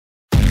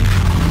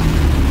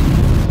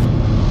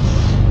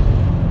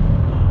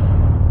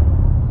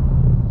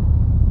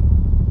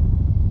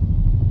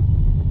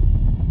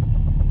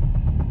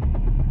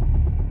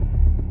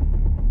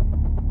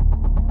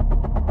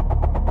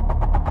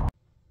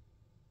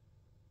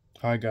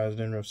Hi guys,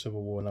 Dinner of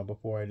Civil War. Now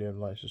before I do,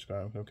 like,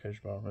 subscribe,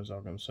 notification bell, as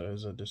I'm so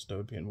is a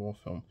dystopian war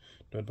film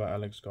directed by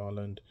Alex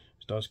Garland.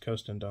 It stars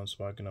Kirsten Dunst,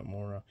 Wagner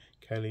Moura,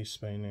 Kelly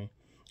Spaney,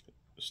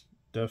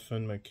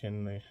 Stephen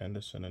McKinley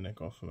Henderson, and Nick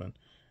Offerman.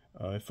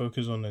 It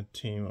focuses on a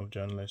team of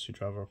journalists who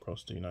travel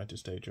across the United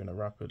States during a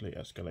rapidly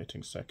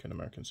escalating Second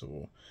American Civil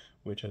War,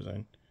 which has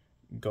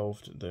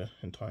engulfed the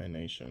entire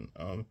nation.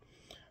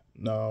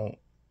 Now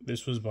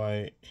this was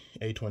by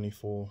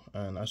A24,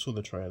 and I saw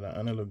the trailer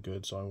and it looked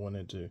good, so I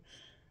wanted to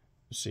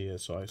see it.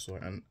 So I saw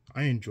it and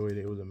I enjoyed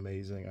it. It was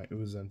amazing. It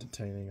was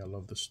entertaining. I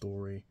love the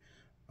story.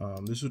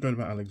 This was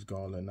directed by Alex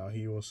Garland. Now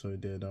he also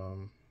did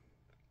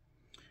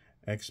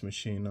Ex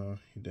Machina.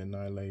 He did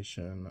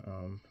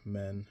Annihilation,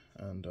 Men,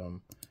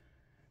 and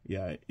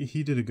yeah,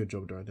 he did a good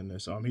job directing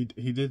this.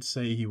 He did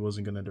say he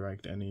wasn't gonna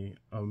direct any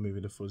movie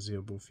the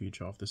foreseeable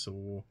future after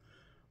Civil War,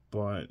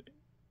 but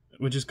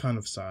which is kind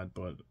of sad.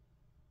 But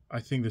I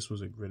think this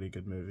was a really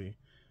good movie,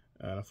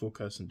 and I thought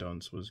Kirsten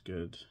Dunst was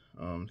good.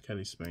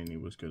 Kelly Spaney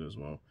was good as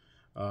well.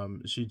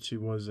 She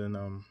was in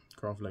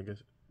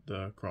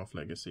the Craft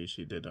Legacy.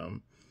 She did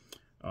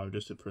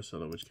just a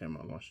Priscilla, which came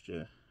out last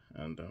year,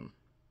 and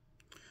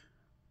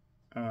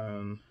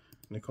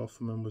Nick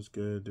Offerman was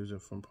good. Those are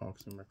from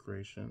Parks and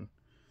Recreation,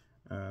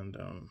 and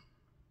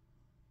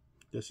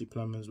Jesse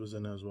Plemons was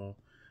in it as well.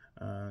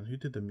 And who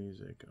did the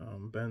music?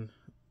 Ben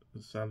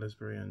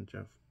Salisbury and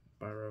Jeff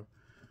Barrow.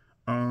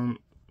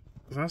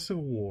 That's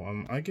Civil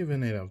War. I give it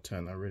an 8 out of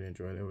 10. I really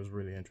enjoyed it. It was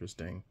really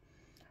interesting.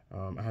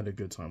 I had a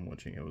good time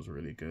watching it. It was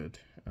really good.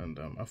 And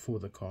I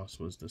thought the cast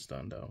was the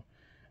standout.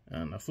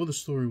 And I thought the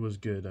story was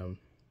good. It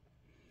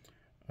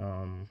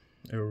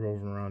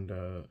revolved around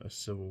a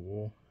civil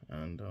war.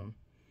 And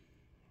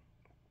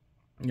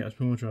yeah, that's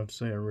pretty much what I have to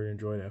say. I really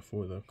enjoyed it. I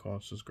thought the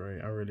cast was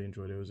great. I really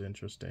enjoyed it. It was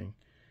interesting.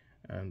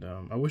 And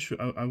I wish we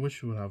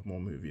would have more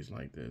movies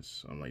like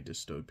this, like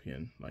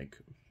dystopian like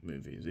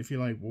movies. If you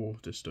like war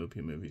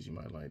dystopian movies, you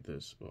might like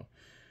this. But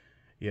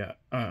yeah,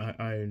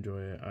 I enjoy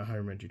it. I highly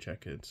recommend you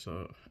check it.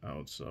 So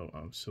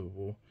Civil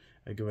War.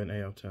 I give it an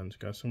 8 out of 10.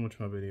 Guys, so much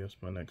for my videos.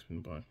 My next one.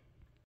 Bye.